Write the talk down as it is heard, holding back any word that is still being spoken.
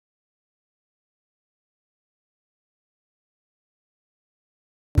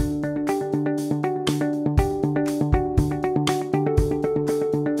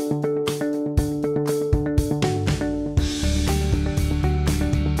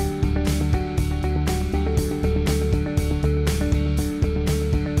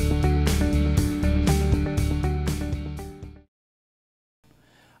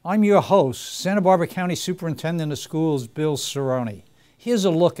I'm your host, Santa Barbara County Superintendent of Schools, Bill Cerrone. Here's a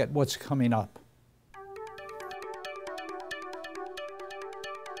look at what's coming up.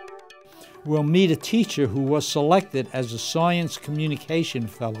 We'll meet a teacher who was selected as a Science Communication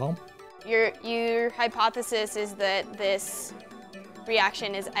Fellow. Your hypothesis is that this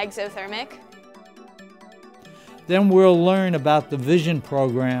reaction is exothermic. Then we'll learn about the Vision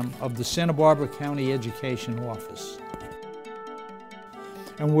program of the Santa Barbara County Education Office.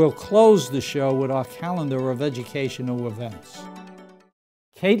 And we'll close the show with our calendar of educational events.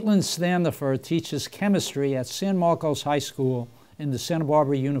 Katelyn Standerfer teaches chemistry at San Marcos High School in the Santa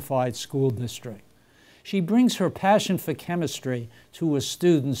Barbara Unified School District. She brings her passion for chemistry to her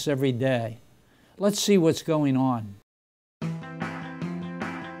students every day. Let's see what's going on.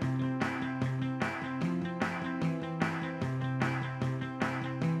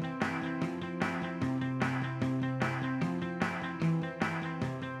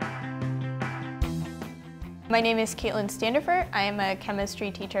 My name is Katelyn Standerfer. I am a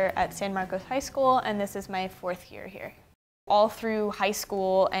chemistry teacher at San Marcos High School, and this is my 4th year here. All through high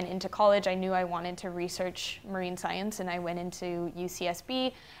school and into college, I knew I wanted to research marine science, and I went into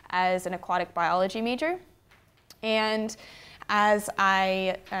UCSB as an aquatic biology major. And as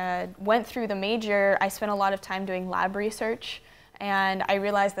I went through the major, I spent a lot of time doing lab research, and I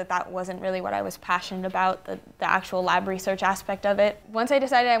realized that that wasn't really what I was passionate about, the actual lab research aspect of it. Once I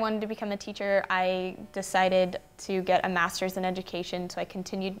decided I wanted to become a teacher, I decided to get a master's in education, so I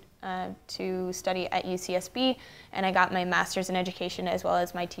continued to study at UCSB, and I got my master's in education as well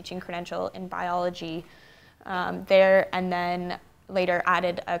as my teaching credential in biology there, and then later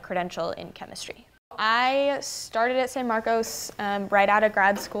added a credential in chemistry. I started at San Marcos right out of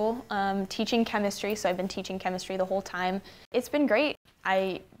grad school teaching chemistry, so I've been teaching chemistry the whole time. It's been great.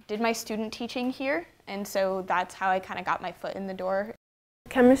 I did my student teaching here, and so that's how I kind of got my foot in the door.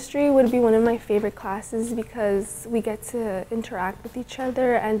 Chemistry would be one of my favorite classes because we get to interact with each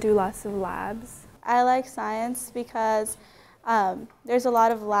other and do lots of labs. I like science because there's a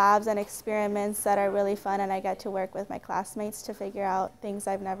lot of labs and experiments that are really fun, and I get to work with my classmates to figure out things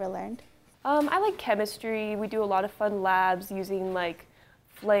I've never learned. I like chemistry. We do a lot of fun labs using like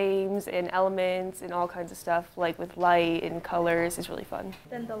flames and elements and all kinds of stuff, like with light and colors. It's really fun.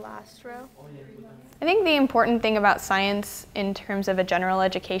 Then the last row. I think the important thing about science in terms of a general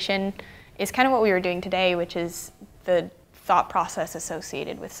education is kind of what we were doing today, which is the thought process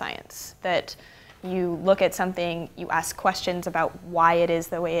associated with science. That you look at something, you ask questions about why it is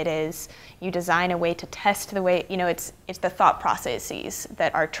the way it is, you design a way to test the way, it's the thought processes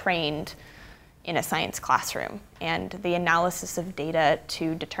that are trained in a science classroom, and the analysis of data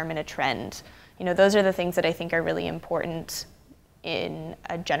to determine a trend. Those are the things that I think are really important in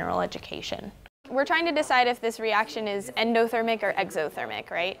a general education. We're trying to decide if this reaction is endothermic or exothermic,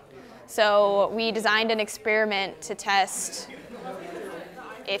 right? So we designed an experiment to test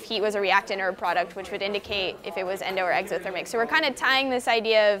if heat was a reactant or a product, which would indicate if it was endo or exothermic. So we're kind of tying this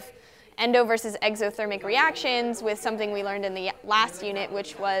idea of endo versus exothermic reactions with something we learned in the last unit,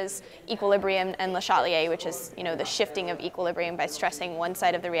 which was equilibrium and Le Chatelier, which is the shifting of equilibrium by stressing one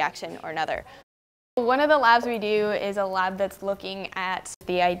side of the reaction or another. One of the labs we do is a lab that's looking at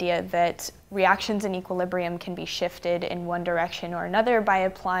the idea that reactions in equilibrium can be shifted in one direction or another by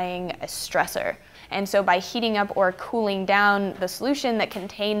applying a stressor. And so by heating up or cooling down the solution that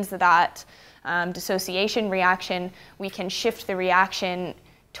contains that dissociation reaction, we can shift the reaction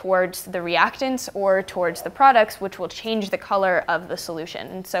towards the reactants or towards the products, which will change the color of the solution.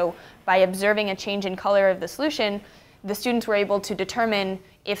 And so by observing a change in color of the solution, the students were able to determine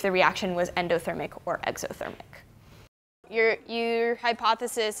if the reaction was endothermic or exothermic. Your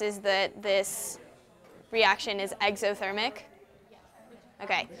hypothesis is that this reaction is exothermic?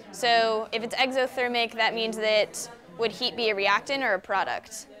 Okay, so if it's exothermic, that means that would heat be a reactant or a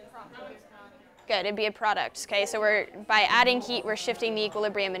product? Good, it'd be a product. Okay, so by adding heat, we're shifting the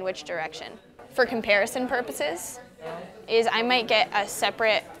equilibrium in which direction? For comparison purposes, I might get a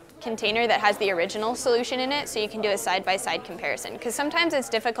separate container that has the original solution in it, so you can do a side-by-side comparison. Because sometimes it's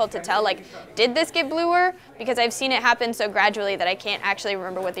difficult to tell, like, did this get bluer? Because I've seen it happen so gradually that I can't actually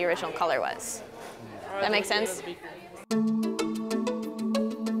remember what the original color was. Does that make sense?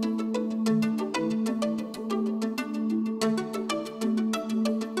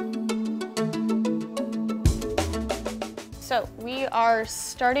 So we are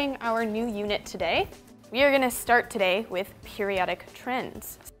starting our new unit today. We are going to start today with periodic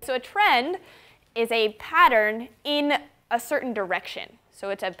trends. So a trend is a pattern in a certain direction. So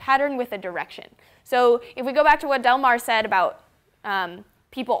it's a pattern with a direction. So if we go back to what Delmar said about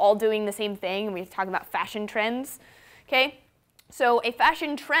people all doing the same thing, and we talk about fashion trends, okay? So a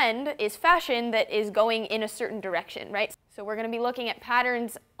fashion trend is fashion that is going in a certain direction, right? So we're going to be looking at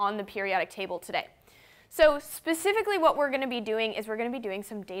patterns on the periodic table today. So specifically what we're going to be doing is we're going to be doing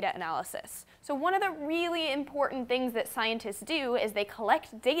some data analysis. So one of the really important things that scientists do is they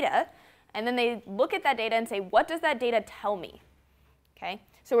collect data and then they look at that data and say, what does that data tell me? Okay?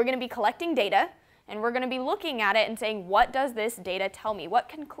 So we're going to be collecting data and we're going to be looking at it and saying, what does this data tell me? What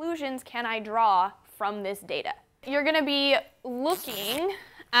conclusions can I draw from this data? You're going to be looking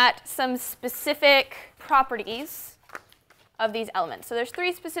at some specific properties of these elements. So there's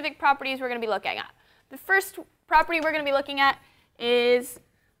 3 specific properties we're going to be looking at. The first property we're going to be looking at is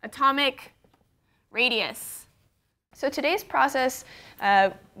atomic radius. So today's process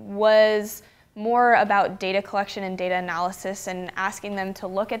was more about data collection and data analysis and asking them to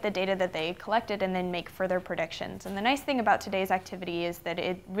look at the data that they collected and then make further predictions. And the nice thing about today's activity is that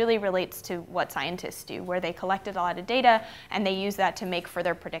it really relates to what scientists do, where they collected a lot of data and they use that to make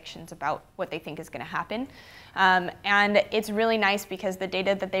further predictions about what they think is going to happen. And it's really nice because the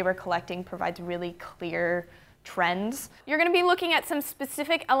data that they were collecting provides really clear trends. You're going to be looking at some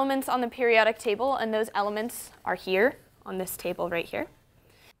specific elements on the periodic table, and those elements are here on this table right here.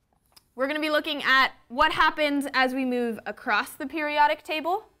 We're going to be looking at what happens as we move across the periodic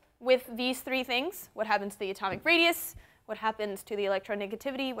table with these 3 things. What happens to the atomic radius, what happens to the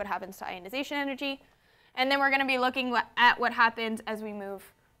electronegativity, what happens to ionization energy. And then we're going to be looking at what happens as we move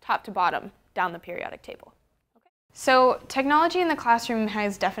top to bottom down the periodic table. So technology in the classroom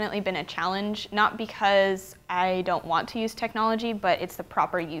has definitely been a challenge, not because I don't want to use technology, but it's the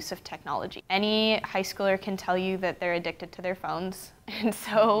proper use of technology. Any high schooler can tell you that they're addicted to their phones, and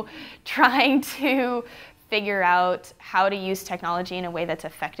so trying to figure out how to use technology in a way that's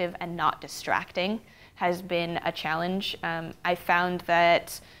effective and not distracting has been a challenge. I found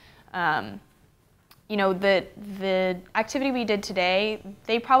that you know, the activity we did today,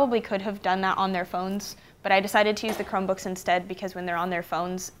 they probably could have done that on their phones, but I decided to use the Chromebooks instead because when they're on their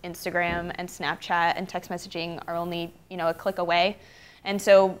phones, Instagram and Snapchat and text messaging are only, you know, a click away. And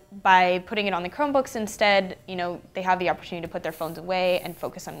so by putting it on the Chromebooks instead, you know, they have the opportunity to put their phones away and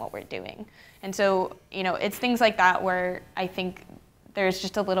focus on what we're doing. And so, you know, it's things like that where I think there's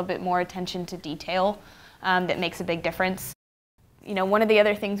just a little bit more attention to detail that makes a big difference. You know, one of the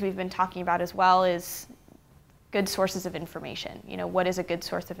other things we've been talking about as well is good sources of information. You know, what is a good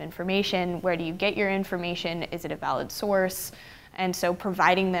source of information? Where do you get your information? Is it a valid source? And so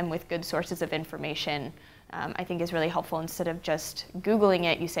providing them with good sources of information I think is really helpful. Instead of just Googling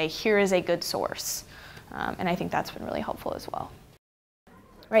it, you say, here is a good source. And I think that's been really helpful as well.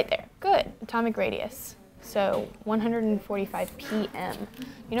 Right there, good, atomic radius. So 145 PM.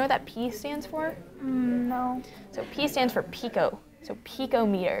 You know what that P stands for? No. So P stands for pico, so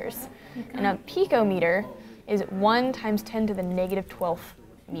picometers. And a picometer is 1 × 10⁻12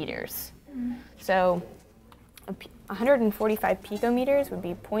 meters. So 145 picometers would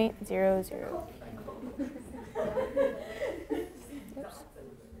be 0.00.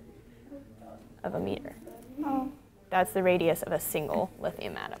 Of a meter. Oh. That's the radius of a single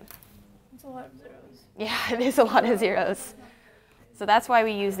lithium atom. That's a lot of zeros. Yeah, it is a lot of zeros. So that's why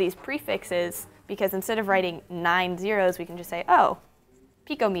we use these prefixes, because instead of writing 9 zeros, we can just say, oh,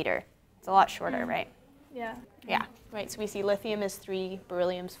 picometer. It's a lot shorter, right? Yeah. Yeah, right. So we see lithium is 3,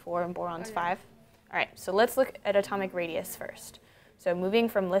 beryllium's 4, and boron's 5. All right, so let's look at atomic radius first. So moving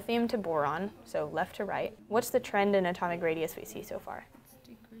from lithium to boron, so left to right, what's the trend in atomic radius we see so far? It's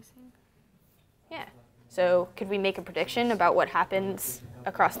decreasing. Yeah. So could we make a prediction about what happens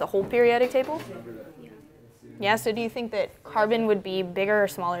across the whole periodic table? Yeah, so do you think that carbon would be bigger or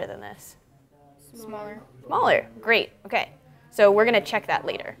smaller than this? Smaller. Smaller, great, okay. So we're gonna check that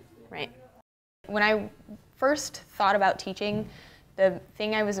later, right? When I first thought about teaching, the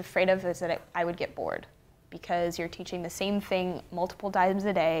thing I was afraid of is that I would get bored, because you're teaching the same thing multiple times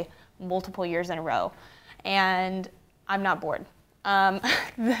a day, multiple years in a row, and I'm not bored.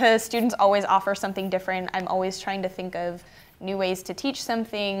 The students always offer something different. I'm always trying to think of new ways to teach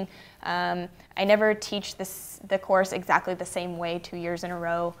something. I never teach the course exactly the same way 2 years in a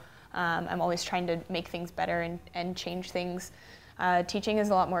row. I'm always trying to make things better and change things. Teaching is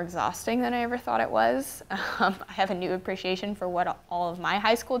a lot more exhausting than I ever thought it was. I have a new appreciation for what all of my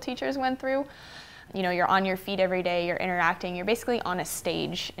high school teachers went through. You know, you're on your feet every day, you're interacting, you're basically on a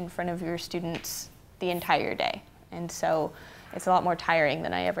stage in front of your students the entire day. And so it's a lot more tiring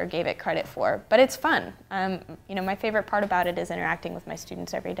than I ever gave it credit for, but it's fun. You know, my favorite part about it is interacting with my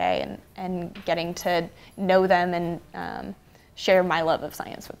students every day and getting to know them and share my love of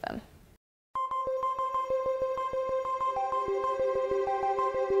science with them.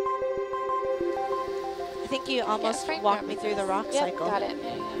 think you almost walked me through the rock cycle. Got it. I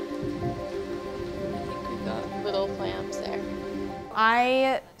think we've got little clams there.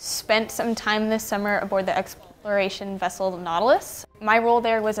 I spent some time this summer aboard the exploration vessel Nautilus. My role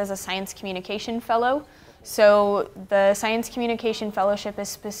there was as a science communication fellow. So the Science Communication Fellowship is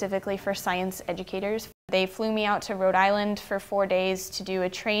specifically for science educators. They flew me out to Rhode Island for 4 days to do a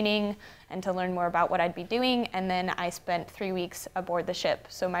training and to learn more about what I'd be doing, and then I spent 3 weeks aboard the ship.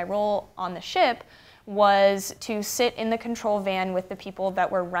 So my role on the ship was to sit in the control van with the people that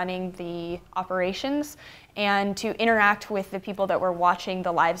were running the operations and to interact with the people that were watching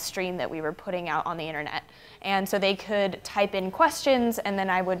the live stream that we were putting out on the internet. And so they could type in questions, and then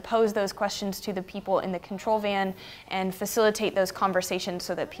I would pose those questions to the people in the control van and facilitate those conversations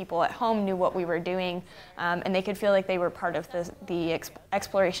so that people at home knew what we were doing, and they could feel like they were part of the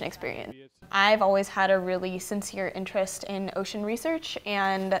exploration experience. I've always had a really sincere interest in ocean research,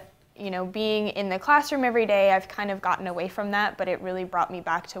 and being in the classroom every day, I've kind of gotten away from that, but it really brought me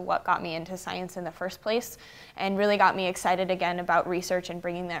back to what got me into science in the first place and really got me excited again about research and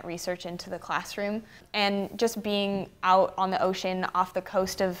bringing that research into the classroom. And just being out on the ocean off the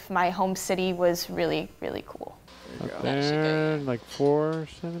coast of my home city was really, really cool. Up there, like 4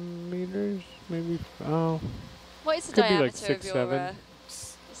 centimeters, maybe. Oh. What is the Could be diameter like 6, of 7.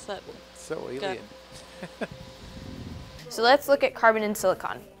 slip? So alien. So let's look at carbon and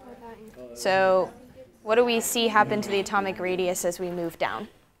silicon. So what do we see happen to the atomic radius as we move down?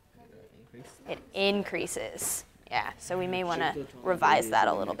 It increases. Yeah, so we may want to revise that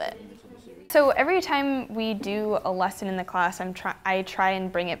a little bit. So every time we do a lesson in the class, I try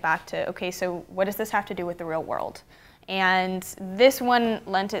and bring it back to, okay, so what does this have to do with the real world? And this one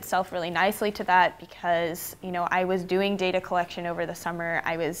lent itself really nicely to that because, I was doing data collection over the summer.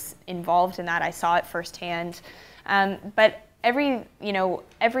 I was involved in that. I saw it firsthand. But every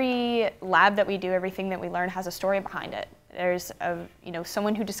lab that we do, everything that we learn has a story behind it. There's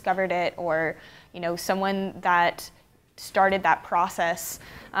someone who discovered it, or someone that started that process,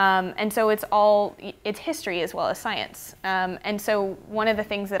 and so it's history as well as science. And so one of the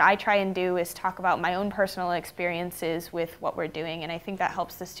things that I try and do is talk about my own personal experiences with what we're doing, and I think that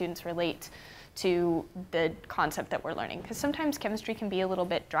helps the students relate to the concept that we're learning, because sometimes chemistry can be a little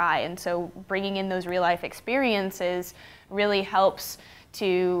bit dry, and so bringing in those real life experiences really helps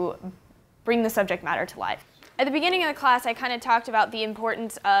to bring the subject matter to life. At the beginning of the class, I kind of talked about the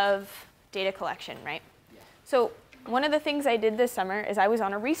importance of data collection, right? So one of the things I did this summer is I was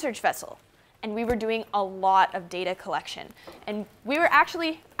on a research vessel, and we were doing a lot of data collection. And we were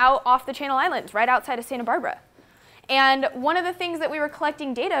actually out off the Channel Islands, right outside of Santa Barbara. And one of the things that we were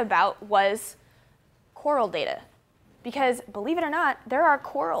collecting data about was coral data. Because believe it or not, there are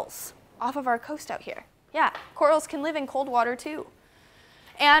corals off of our coast out here. Yeah, corals can live in cold water too.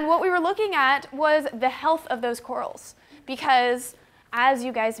 And what we were looking at was the health of those corals. Because as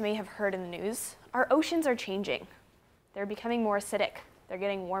you guys may have heard in the news, our oceans are changing. They're becoming more acidic. They're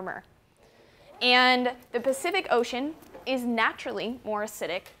getting warmer. And the Pacific Ocean is naturally more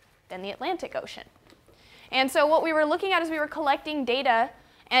acidic than the Atlantic Ocean. And so what we were looking at is we were collecting data,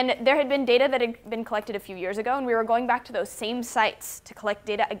 and there had been data that had been collected a few years ago, and we were going back to those same sites to collect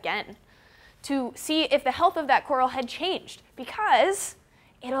data again to see if the health of that coral had changed, because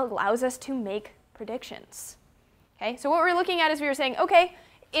it allows us to make predictions. Okay, so what we're looking at is we were saying, okay,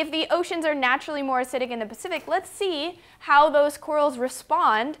 if the oceans are naturally more acidic in the Pacific, let's see how those corals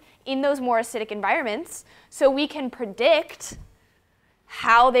respond in those more acidic environments so we can predict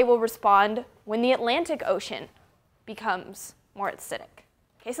how they will respond when the Atlantic Ocean becomes more acidic.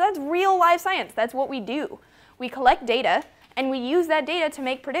 Okay, so that's real life science. That's what we do. We collect data, and we use that data to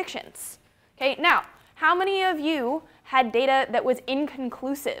make predictions. Okay, now, how many of you had data that was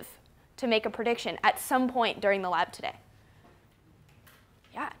inconclusive to make a prediction at some point during the lab today?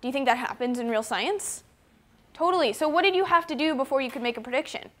 Yeah, do you think that happens in real science? Totally. So what did you have to do before you could make a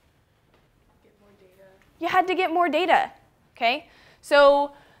prediction? Get more data. You had to get more data, okay?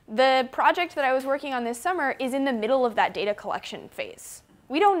 So the project that I was working on this summer is in the middle of that data collection phase.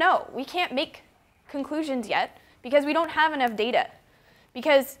 We don't know. We can't make conclusions yet because we don't have enough data.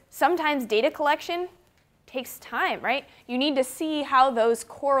 Because sometimes data collection takes time, right? You need to see how those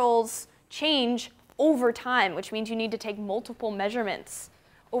corals change over time, which means you need to take multiple measurements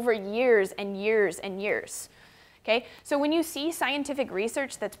over years and years and years. Okay? So when you see scientific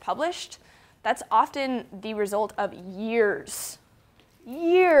research that's published, that's often the result of years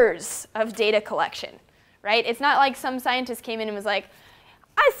of data collection, right? It's not like some scientist came in and was like,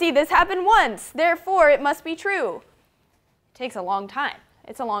 I see this happen once, therefore it must be true. It takes a long time.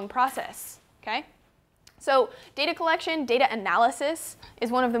 It's a long process, okay? So data collection, data analysis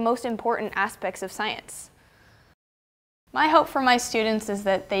is one of the most important aspects of science. My hope for my students is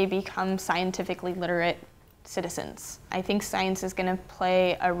that they become scientifically literate citizens. I think science is going to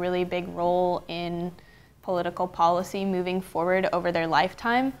play a really big role in political policy moving forward over their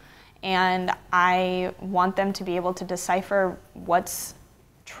lifetime, and I want them to be able to decipher what's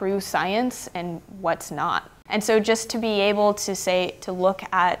true science and what's not. And so just to be able to look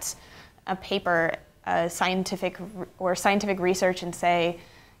at a paper, scientific research and say,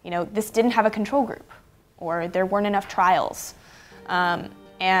 this didn't have a control group, or there weren't enough trials,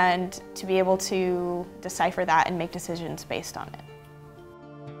 and to be able to decipher that and make decisions based on it.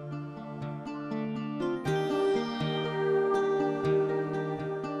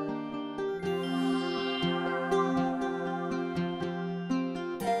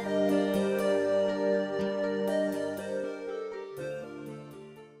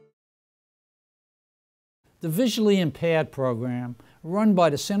 The Visually Impaired program, run by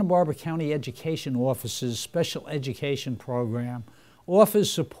the Santa Barbara County Education Office's Special Education Program,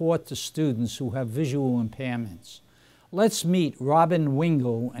 offers support to students who have visual impairments. Let's meet Robin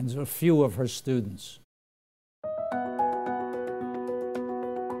Wingell and a few of her students.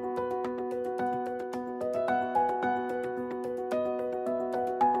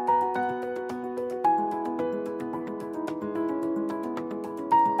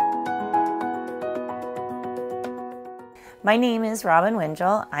 My name is Robin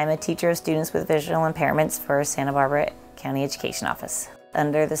Wingell. I'm a teacher of students with visual impairments for Santa Barbara County Education Office.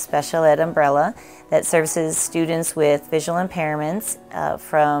 Under the special ed umbrella that services students with visual impairments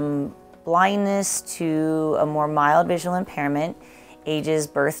from blindness to a more mild visual impairment, ages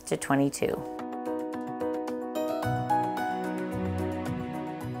birth to 22.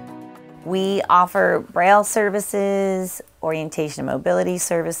 We offer Braille services, orientation and mobility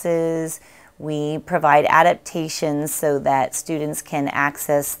services. We provide adaptations so that students can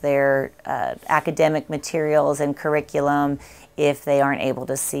access their academic materials and curriculum if they aren't able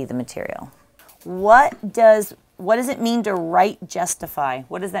to see the material. What does it mean to write justify?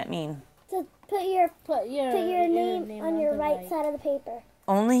 What does that mean? To put your name on your right side of the paper.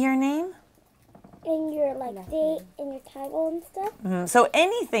 Only your name? And your date and your title and stuff. Mm-hmm. So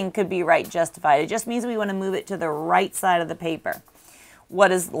anything could be right justified. It just means we want to move it to the right side of the paper. What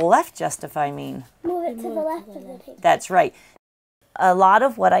does left justify mean? Move it to the left of the paper. That's right. A lot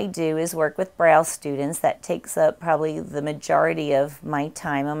of what I do is work with Braille students. That takes up probably the majority of my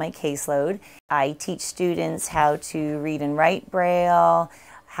time on my caseload. I teach students how to read and write Braille,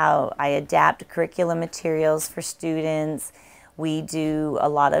 how I adapt curriculum materials for students. We do a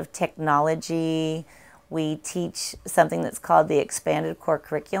lot of technology. We teach something that's called the expanded core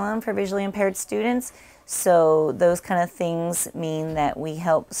curriculum for visually impaired students. So those kind of things mean that we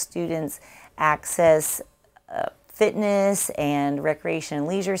help students access fitness and recreation and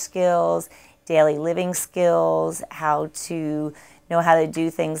leisure skills, daily living skills, how to know how to do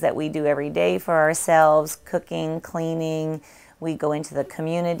things that we do every day for ourselves, cooking, cleaning. We go into the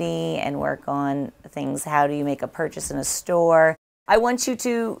community and work on things, how do you make a purchase in a store. I want you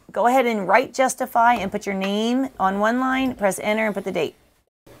to go ahead and write justify and put your name on one line, press enter and put the date.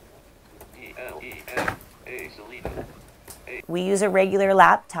 We use a regular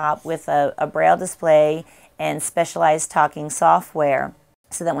laptop with a Braille display and specialized talking software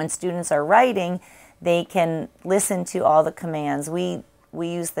so that when students are writing, they can listen to all the commands. We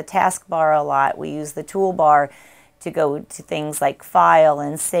use the taskbar a lot. We use the toolbar to go to things like file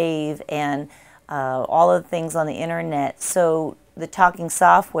and save and all of the things on the internet. So the talking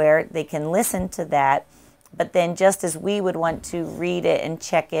software, they can listen to that, but then just as we would want to read it and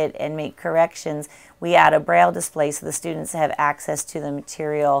check it and make corrections, we add a Braille display so the students have access to the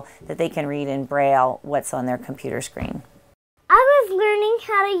material that they can read in Braille what's on their computer screen. I was learning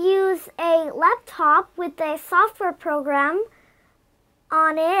how to use a laptop with a software program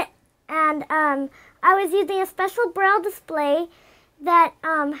on it, and I was using a special Braille display that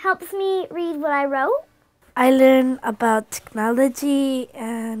helps me read what I wrote. I learned about technology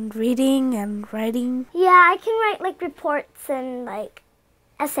and reading and writing. Yeah, I can write reports and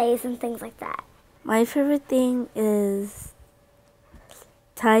essays and things like that. My favorite thing is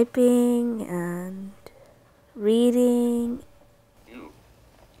typing and reading.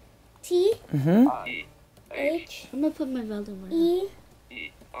 T Mm-hmm. H I'm gonna put my Valdemar. E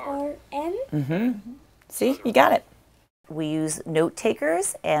R N. Mm-hmm. See, you got it. We use note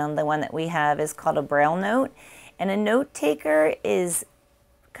takers, and the one that we have is called a Braille note. And a note taker is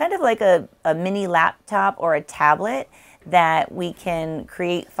kind of like a mini laptop or a tablet that we can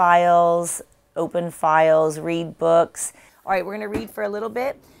create files, open files, read books. All right, we're going to read for a little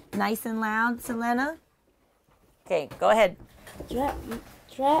bit. Nice and loud, Selena. Okay, go ahead.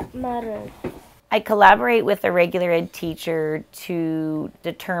 Trap matter. I collaborate with a regular ed teacher to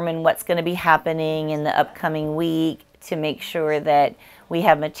determine what's going to be happening in the upcoming week, to make sure that we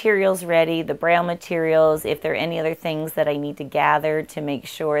have materials ready, the Braille materials, if there are any other things that I need to gather to make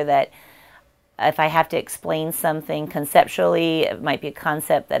sure that if I have to explain something conceptually, it might be a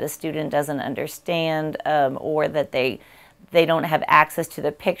concept that a student doesn't understand, or that they don't have access to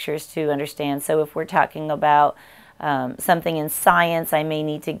the pictures to understand. So if we're talking about something in science, I may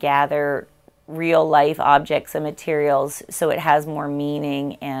need to gather real life objects and materials so it has more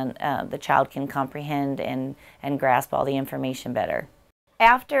meaning and the child can comprehend and grasp all the information better.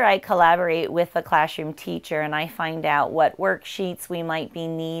 After I collaborate with the classroom teacher and I find out what worksheets we might be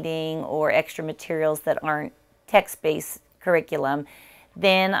needing or extra materials that aren't text-based curriculum,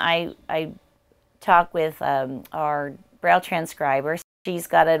 then I talk with our Braille transcriber. She's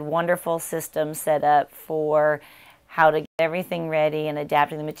got a wonderful system set up for how to get everything ready and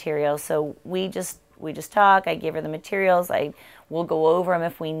adapting the materials. So we just talk, I give her the materials, we'll go over them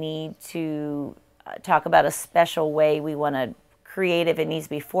if we need to talk about a special way we want to create, if it needs to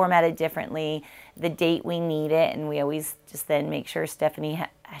be formatted differently, the date we need it, and we always just then make sure Stephanie,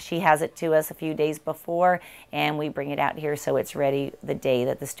 she has it to us a few days before, and we bring it out here so it's ready the day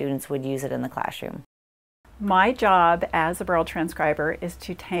that the students would use it in the classroom. My job as a Braille transcriber is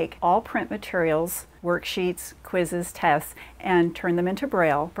to take all print materials, worksheets, quizzes, tests, and turn them into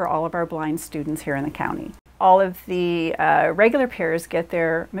Braille for all of our blind students here in the county. All of the regular peers get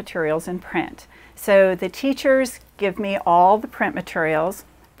their materials in print. So the teachers give me all the print materials,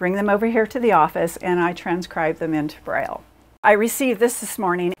 bring them over here to the office, and I transcribe them into Braille. I received this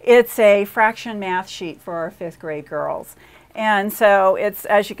morning. It's a fraction math sheet for our 5th grade girls. And so it's,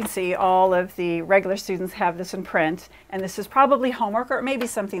 as you can see, all of the regular students have this in print, and this is probably homework or maybe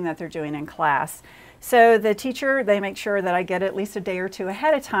something that they're doing in class. So the teacher, they make sure that I get it at least a day or two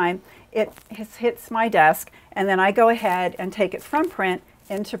ahead of time. It hits my desk, and then I go ahead and take it from print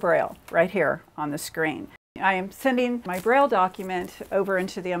into Braille right here on the screen. I am sending my Braille document over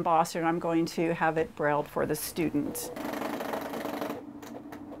into the embosser, and I'm going to have it Brailled for the student.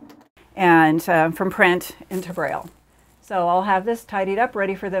 And from print into Braille. So I'll have this tidied up,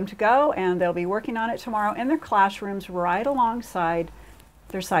 ready for them to go, and they'll be working on it tomorrow in their classrooms right alongside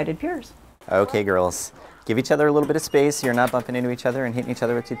their sighted peers. Okay, girls, give each other a little bit of space so you're not bumping into each other and hitting each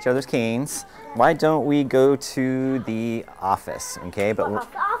other with each other's canes. Why don't we go to the office, okay? But the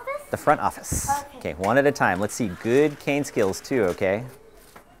office? The front office. Okay, one at a time. Let's see good cane skills too, okay?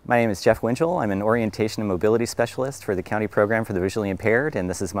 My name is Jeff Wingell. I'm an orientation and mobility specialist for the county program for the visually impaired, and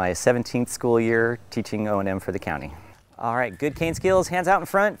this is my 17th school year teaching O&M for the county. All right, good cane skills, hands out in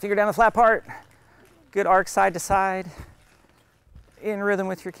front, finger down the flat part. Good arc side to side, in rhythm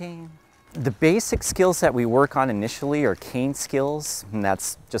with your cane. The basic skills that we work on initially are cane skills, and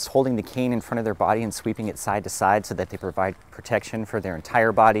that's just holding the cane in front of their body and sweeping it side to side so that they provide protection for their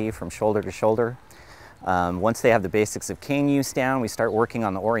entire body from shoulder to shoulder. Once they have the basics of cane use down, we start working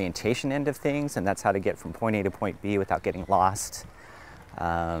on the orientation end of things, and that's how to get from point A to point B without getting lost.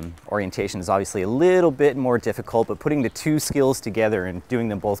 Orientation is obviously a little bit more difficult, but putting the two skills together and doing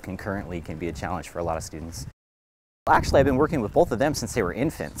them both concurrently can be a challenge for a lot of students. Well, actually, I've been working with both of them since they were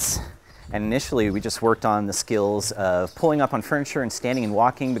infants. And initially, we just worked on the skills of pulling up on furniture and standing and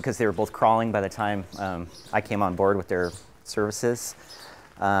walking because they were both crawling by the time I came on board with their services.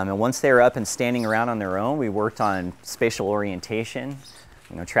 And once they were up and standing around on their own, we worked on spatial orientation,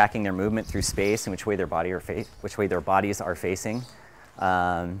 tracking their movement through space and which way their bodies are facing.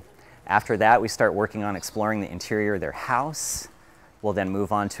 After that, we start working on exploring the interior of their house. We'll then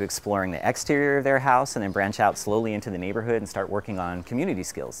move on to exploring the exterior of their house and then branch out slowly into the neighborhood and start working on community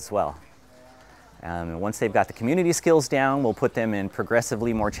skills as well. And once they've got the community skills down, we'll put them in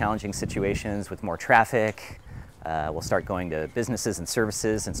progressively more challenging situations with more traffic. We'll start going to businesses and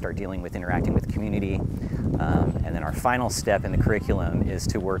services and start dealing with interacting with the community. And then our final step in the curriculum is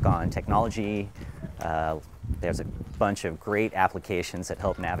to work on technology. There's a bunch of great applications that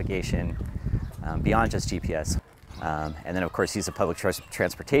help navigation beyond just GPS. And then of course use of public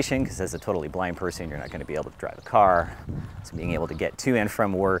transportation, because as a totally blind person you're not going to be able to drive a car. So being able to get to and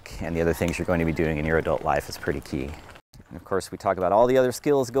from work and the other things you're going to be doing in your adult life is pretty key. And of course we talk about all the other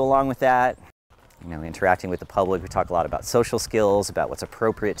skills that go along with that. Interacting with the public, we talk a lot about social skills, about what's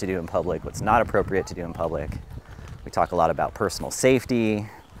appropriate to do in public, what's not appropriate to do in public. We talk a lot about personal safety.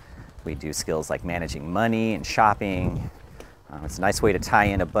 We do skills like managing money and shopping. It's a nice way to tie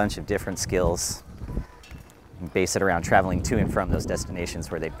in a bunch of different skills and base it around traveling to and from those destinations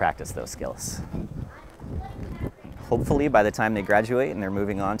where they practice those skills. Hopefully by the time they graduate and they're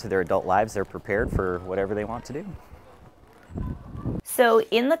moving on to their adult lives, they're prepared for whatever they want to do. So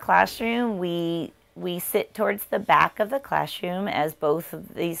in the classroom, we sit towards the back of the classroom as both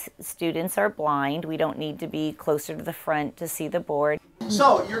of these students are blind. We don't need to be closer to the front to see the board.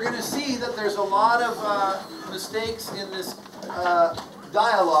 So you're going to see that there's a lot of mistakes in this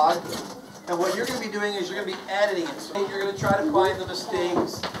dialogue, and what you're going to be doing is you're going to be editing it. So you're going to try to find the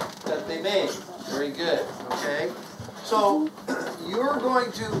mistakes that they made. Very good, okay? So you're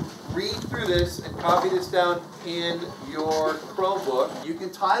going to read through this and copy this down in your Chromebook. You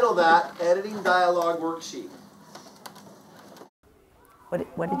can title that Editing Dialogue Worksheet.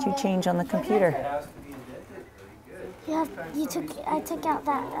 What did you change on the computer? I took out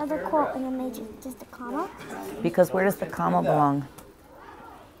that other quote and then made just a comma. Because where does the comma belong?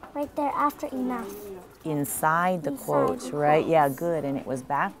 Right there after enough. Inside the quotes, right? Yeah, good. And it was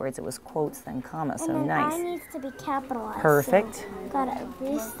backwards. It was quotes then comma, so and then nice. I needs to be capitalized. Perfect. So gotta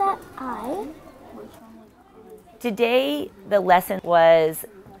erase that I. Today, the lesson was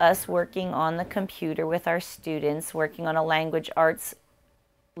us working on the computer with our students, working on a language arts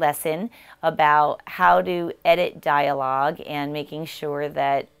lesson about how to edit dialogue and making sure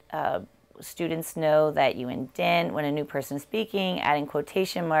that students know that you indent when a new person is speaking, adding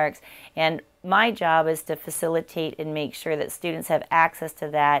quotation marks, and my job is to facilitate and make sure that students have access to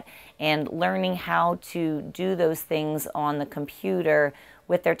that and learning how to do those things on the computer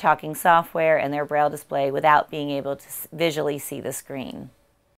with their talking software and their braille display without being able to visually see the screen.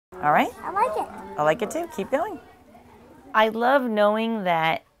 All right? I like it. I like it too. Keep going. I love knowing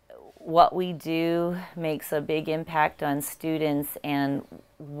that what we do makes a big impact on students and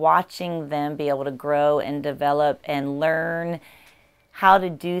watching them be able to grow and develop and learn how to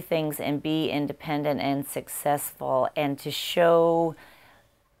do things and be independent and successful, and to show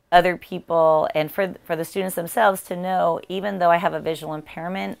other people and for the students themselves to know, even though I have a visual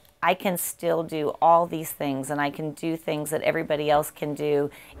impairment, I can still do all these things, and I can do things that everybody else can do,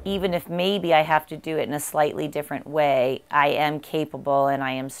 even if maybe I have to do it in a slightly different way. I am capable and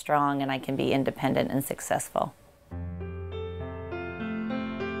I am strong and I can be independent and successful.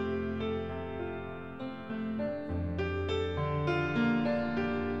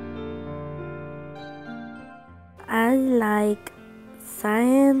 I like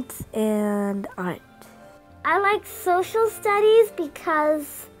science and art. I like social studies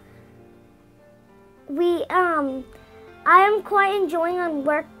because I am quite enjoying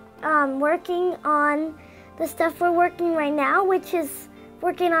working on the stuff we're working right now, which is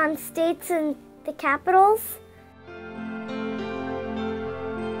working on states and the capitals.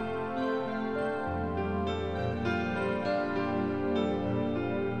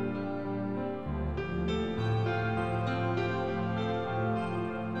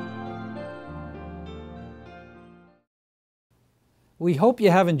 We hope you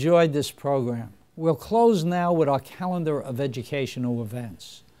have enjoyed this program. We'll close now with our calendar of educational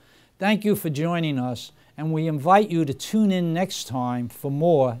events. Thank you for joining us, and we invite you to tune in next time for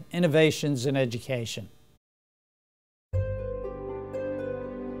more innovations in education.